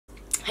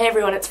Hey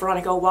everyone, it's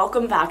Veronica.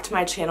 Welcome back to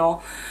my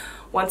channel.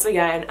 Once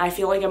again, I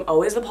feel like I'm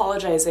always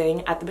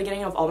apologizing at the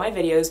beginning of all my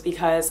videos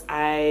because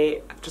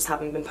I just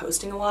haven't been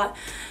posting a lot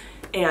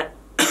and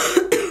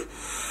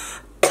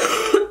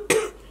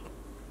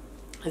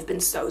I've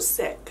been so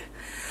sick.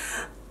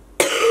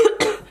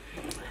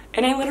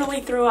 And I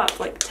literally threw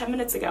up like 10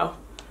 minutes ago.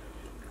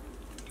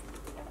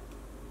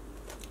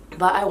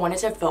 But I wanted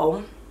to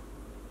film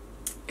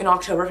in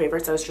October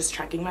favorites. I was just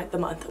checking the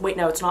month. Wait,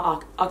 no, it's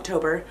not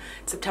October.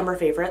 It's September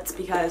favorites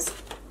because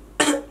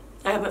I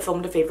haven't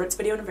filmed a favorites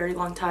video in a very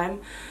long time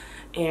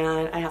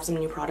and I have some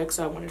new products,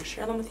 so I wanted to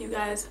share them with you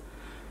guys.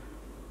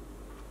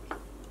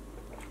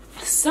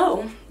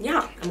 So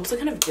yeah, I'm also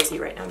kind of dizzy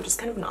right now. I'm just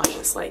kind of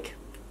nauseous, like,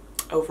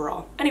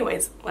 overall.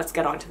 Anyways, let's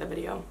get on to the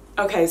video.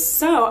 Okay,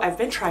 so I've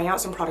been trying out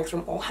some products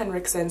from Ole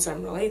Henriksen, so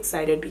I'm really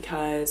excited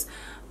because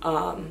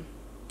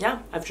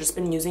yeah, I've just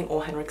been using Ole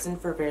Henriksen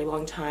for a very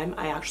long time.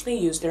 I actually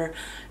use their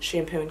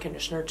shampoo and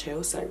conditioner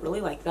too, so I really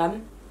like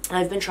them.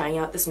 I've been trying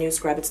out this new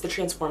scrub. It's the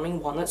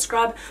Transforming Walnut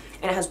Scrub,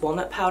 and it has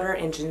walnut powder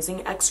and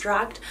ginseng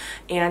extract.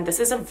 And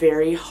this is a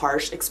very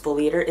harsh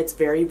exfoliator. It's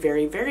very,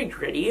 very, very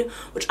gritty,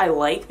 which I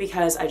like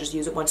because I just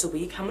use it once a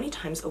week. How many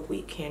times a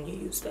week can you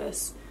use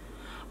this?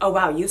 Oh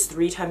wow, use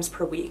 3 times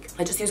per week.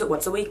 I just use it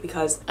once a week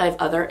because I have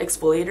other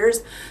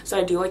exfoliators, so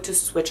I do like to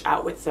switch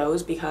out with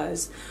those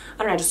because, I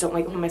don't know, I just don't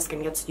like when my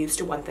skin gets used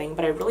to one thing,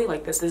 but I really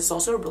like this. This is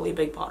also a really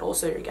big bottle,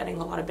 so you're getting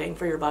a lot of bang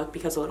for your buck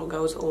because a little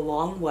goes a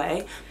long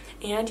way.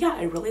 And yeah,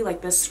 I really like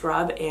this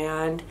scrub,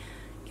 and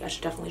yeah, I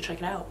should definitely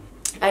check it out.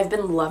 I've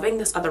been loving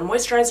this other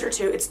moisturizer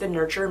too. It's the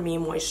Nurture Me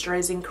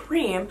Moisturizing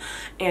Cream,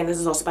 and this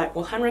is also by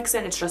Ole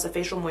Henriksen. It's just a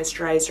facial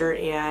moisturizer,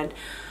 and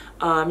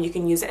you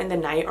can use it in the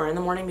night or in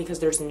the morning because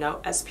there's no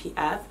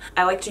SPF.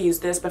 I like to use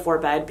this before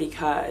bed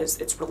because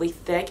it's really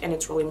thick and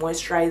it's really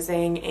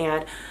moisturizing,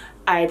 and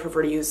I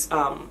prefer to use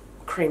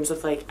creams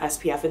with like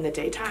SPF in the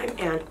daytime.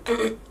 And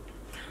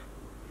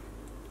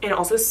it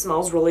also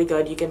smells really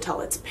good. You can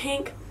tell it's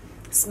pink,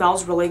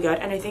 smells really good,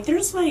 and I think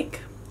there's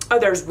like, oh,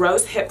 there's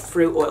rose hip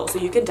fruit oil, so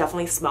you can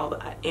definitely smell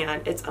that,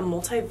 and it's a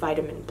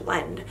multivitamin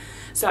blend.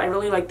 So I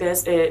really like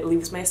this. It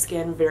leaves my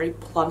skin very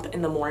plump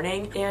in the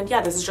morning, and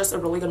yeah, this is just a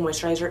really good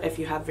moisturizer if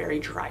you have very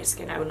dry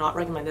skin. I would not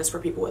recommend this for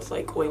people with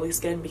like oily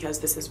skin because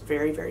this is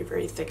very, very,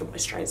 very thick and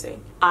moisturizing.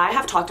 I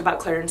have talked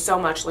about Clarins so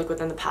much like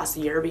within the past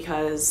year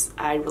because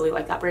I really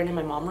like that brand and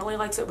my mom really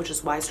likes it, which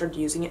is why I started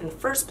using it in the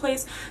first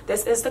place.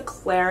 This is the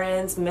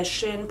Clarins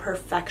Mission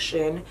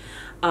Perfection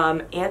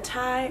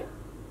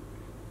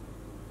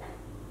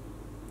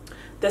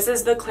This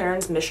is the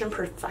Clarins Mission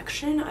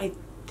Perfection, I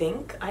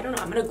think. I don't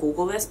know. I'm going to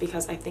Google this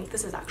because I think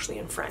this is actually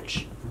in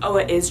French. Oh,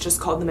 it is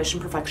just called the Mission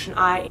Perfection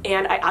Eye.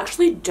 And I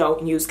actually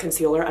don't use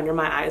concealer under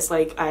my eyes.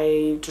 Like,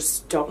 I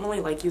just don't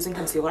really like using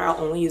concealer. I'll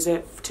only use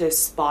it to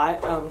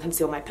spot,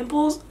 conceal my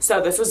pimples.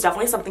 So this was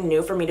definitely something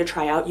new for me to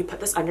try out. You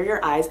put this under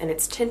your eyes and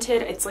it's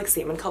tinted. It's like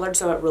salmon colored,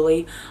 so it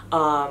really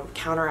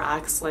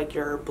counteracts like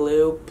your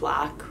blue,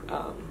 black,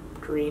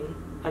 green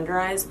under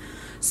eyes.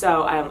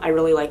 So I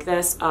really like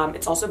this.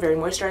 It's also very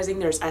moisturizing.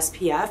 There's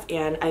SPF,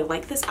 and I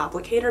like this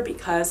applicator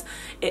because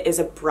it is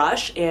a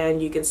brush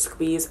and you can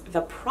squeeze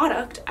the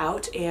product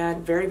out,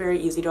 and very, very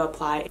easy to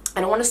apply. I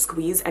don't want to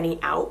squeeze any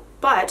out,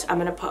 but I'm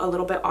going to put a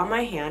little bit on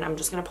my hand. I'm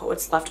just going to put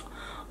what's left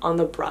on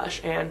the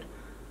brush, and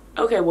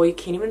okay, well, you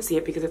can't even see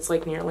it because it's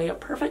like nearly a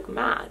perfect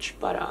match,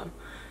 but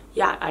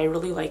yeah, I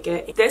really like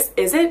it. This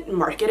isn't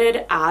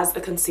marketed as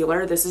a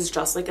concealer. This is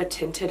just like a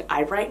tinted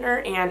eye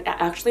brightener, and it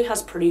actually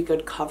has pretty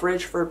good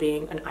coverage for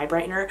being an eye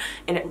brightener,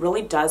 and it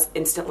really does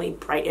instantly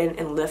brighten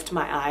and lift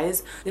my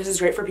eyes. This is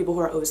great for people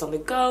who are always on the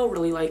go,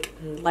 really like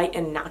light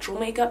and natural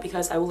makeup,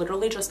 because I will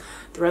literally just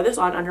throw this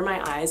on under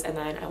my eyes and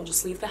then I will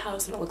just leave the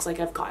house and it looks like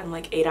I've gotten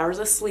like 8 hours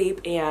of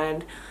sleep.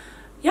 And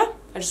yeah,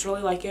 I just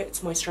really like it. It's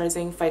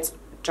moisturizing, fights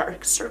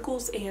dark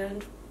circles,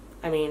 and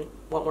I mean,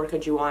 what more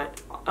could you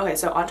want? Okay,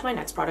 so on to my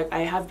next product.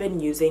 I have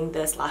been using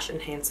this lash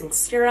enhancing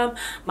serum.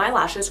 My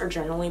lashes are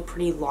generally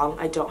pretty long.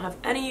 I don't have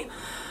any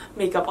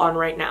makeup on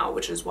right now,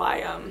 which is why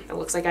it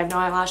looks like I have no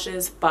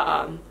eyelashes,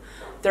 but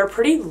they're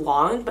pretty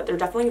long, but they're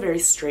definitely very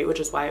straight,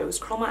 which is why I always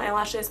curl my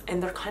eyelashes,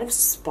 and they're kind of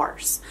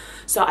sparse.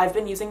 So I've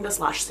been using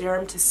this lash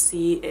serum to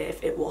see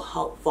if it will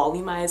help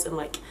volumize and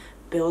like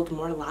build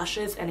more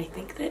lashes, and I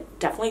think that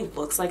definitely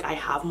looks like I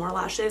have more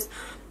lashes.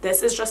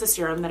 This is just a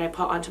serum that I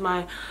put onto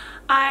my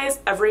eyes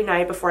every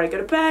night before I go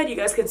to bed. You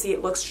guys can see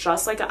it looks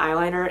just like an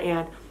eyeliner,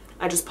 and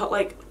I just put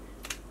like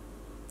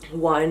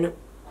one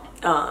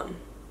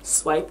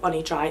swipe on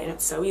each eye, and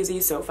it's so easy,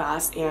 so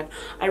fast, and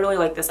I really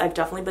like this. I've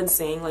definitely been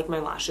seeing like my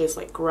lashes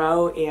like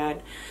grow,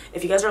 and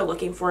if you guys are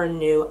looking for a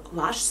new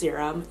lash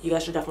serum, you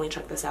guys should definitely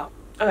check this out.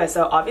 Okay,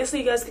 so obviously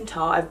you guys can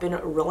tell I've been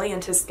really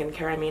into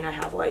skincare. I mean, I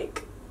have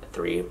like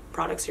 3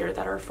 products here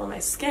that are for my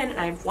skin, and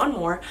I have 1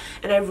 more,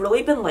 and I've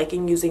really been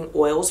liking using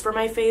oils for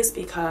my face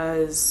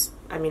because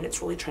I mean,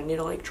 it's really trendy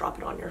to like drop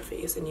it on your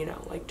face and, you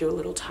know, like do a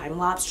little time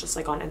lapse just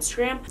like on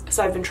Instagram.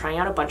 So I've been trying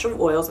out a bunch of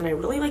oils, and I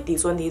really like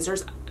these ones.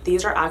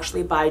 These are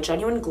actually by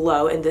Genuine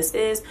Glow, and this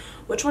is,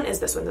 which one is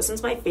this one? This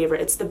one's my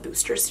favorite. It's the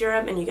booster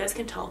serum, and you guys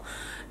can tell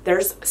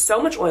there's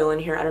so much oil in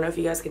here. I don't know if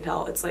you guys can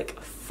tell. It's like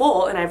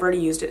full, and I've already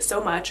used it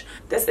so much.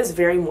 This is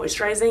very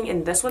moisturizing,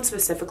 and this one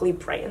specifically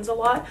brightens a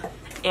lot.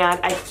 And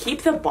I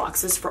keep the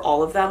boxes for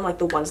all of them, like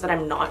the ones that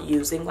I'm not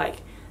using like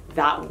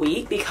that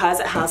week, because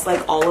it has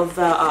like all of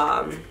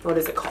the what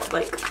is it called,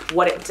 like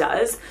what it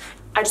does.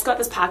 I just got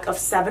this pack of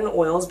 7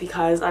 oils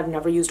because I've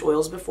never used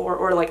oils before,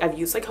 or like I've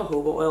used like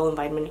jojoba oil and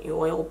vitamin E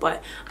oil,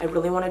 but I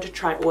really wanted to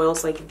try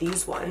oils like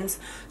these ones.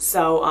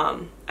 So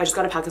I just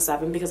got a pack of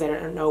 7 because I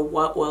didn't know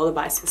what oil to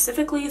buy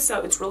specifically. So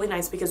it's really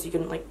nice because you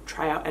can like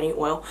try out any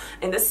oil.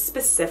 And this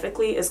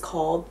specifically is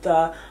called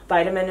the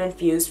Vitamin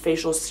Infused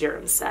Facial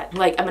Serum Set.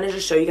 Like I'm gonna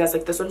just show you guys,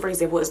 like this one for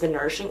example is the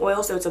Nourishing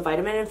Oil. So it's a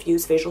vitamin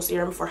infused facial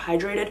serum for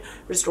hydrated,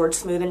 restored,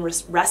 smooth, and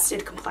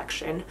rested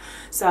complexion.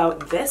 So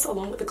this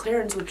along with the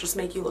Clarins would just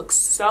make you look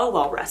so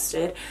well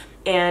rested.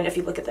 And if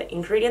you look at the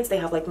ingredients, they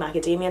have like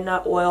macadamia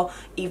nut oil,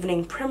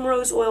 evening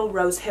primrose oil,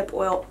 rose hip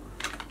oil,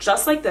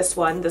 just like this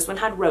one. This one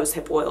had rose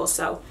hip oil.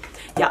 So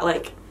yeah,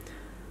 like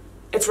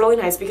it's really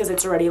nice because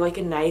it's already like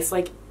a nice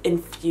like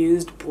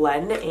infused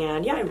blend.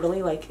 And yeah, I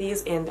really like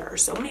these, and there are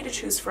so many to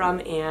choose from,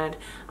 and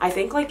I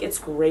think like it's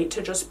great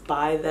to just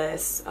buy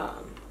this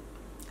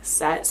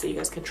set so you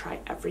guys can try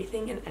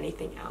everything and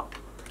anything out.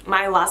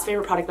 My last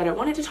favorite product that I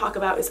wanted to talk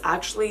about is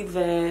actually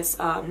this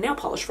nail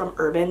polish from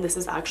Urban. This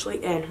is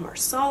actually in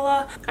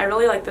Marsala. I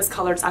really like this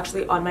color. It's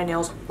actually on my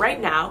nails right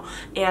now,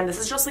 and this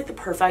is just like the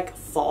perfect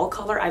fall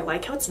color. I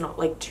like how it's not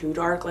like too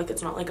dark, like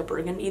it's not like a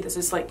burgundy. This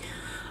is like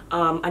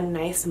a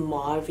nice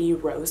mauve-y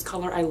rose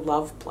color. I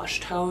love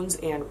blush tones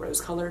and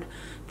rose colored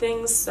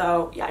things,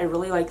 so yeah, I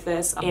really like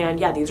this. And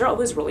yeah, these are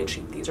always really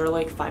cheap. These are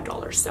like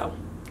 $5, so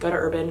go to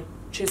Urban,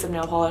 choose some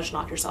nail polish,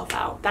 knock yourself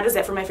out. That is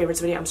it for my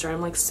favorites video. I'm sorry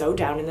I'm like so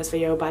down in this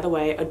video. By the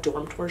way, a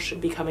dorm tour should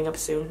be coming up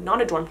soon.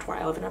 Not a dorm tour,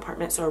 I live in an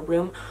apartment, so a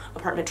room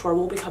apartment tour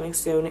will be coming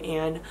soon,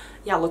 and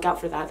yeah, look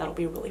out for that. That'll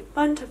be really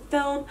fun to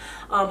film.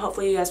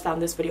 Hopefully you guys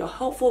found this video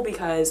helpful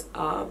because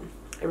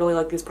I really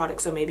like these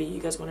products, so maybe you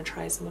guys want to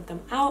try some of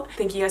them out.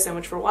 Thank you guys so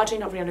much for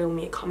watching. Don't forget to leave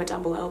me a comment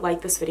down below,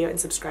 like this video, and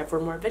subscribe for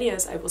more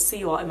videos. I will see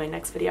you all in my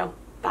next video.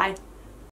 Bye.